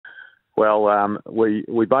Well,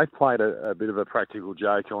 we both played a bit of a practical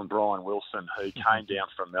joke on Brian Wilson, who came down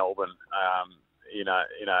from Melbourne in a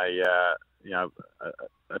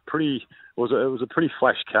pretty it was a pretty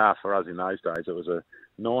flash car for us in those days. It was a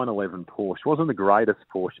 911 Porsche. It wasn't the greatest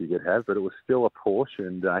Porsche you could have, but it was still a Porsche,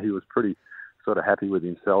 and he was pretty sort of happy with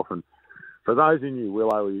himself. And for those who knew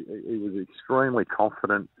Willow, he was extremely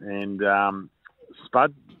confident, and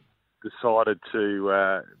Spud decided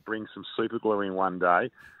to bring some super glue in one day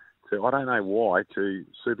to, I don't know why, to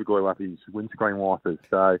super glue up his windscreen wipers.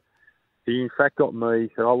 So he in fact got me,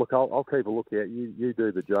 said, oh look, I'll keep a look out, you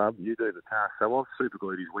do the job, you do the task. So I've super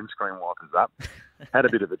glued his windscreen wipers up, had a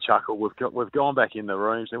bit of a chuckle. We've gone back in the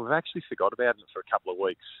rooms, and we've actually forgot about it for a couple of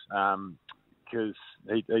weeks, because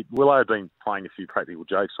Willow had been playing a few practical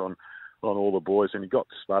jokes on all the boys, and he got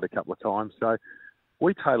to Spud a couple of times. So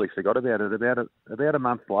we totally forgot about it. About a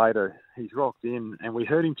month later, he's rocked in, and we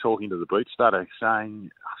heard him talking to the boot stutter,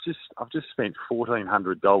 saying, I've just spent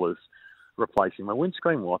 $1,400 replacing my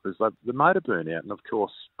windscreen wipers. The motor burnt out, and of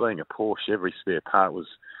course, being a Porsche, every spare part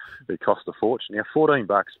it cost a fortune. Now, $14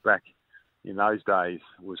 back in those days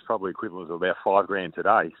was probably equivalent to about $5,000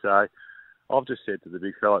 today. So I've just said to the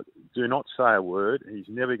big fella, do not say a word. He's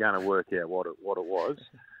never going to work out what it was.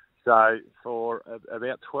 So for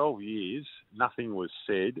about 12 years, nothing was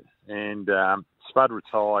said, and Spud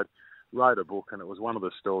retired, wrote a book, and it was one of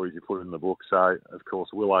the stories he put in the book. So, of course,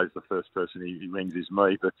 Willow's the first person he rings is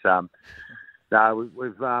me. But no,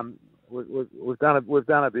 we've done a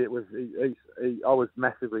bit. I was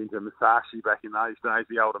massively into Musashi back in those days,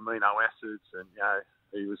 the old amino acids, and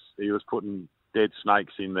he was putting dead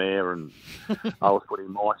snakes in there, and I was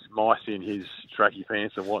putting mice in his tracky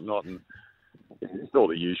pants and whatnot, and it's all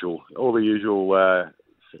the usual,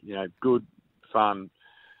 good, fun,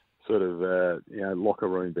 sort of, locker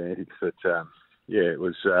room bantics. But it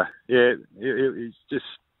was, it's just,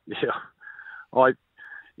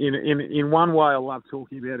 in one way I love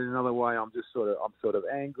talking about it. In another way, I'm sort of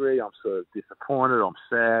angry. I'm sort of disappointed. I'm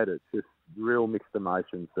sad. It's just real mixed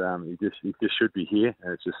emotions. He just should be here,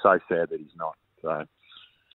 and it's just so sad that he's not. So.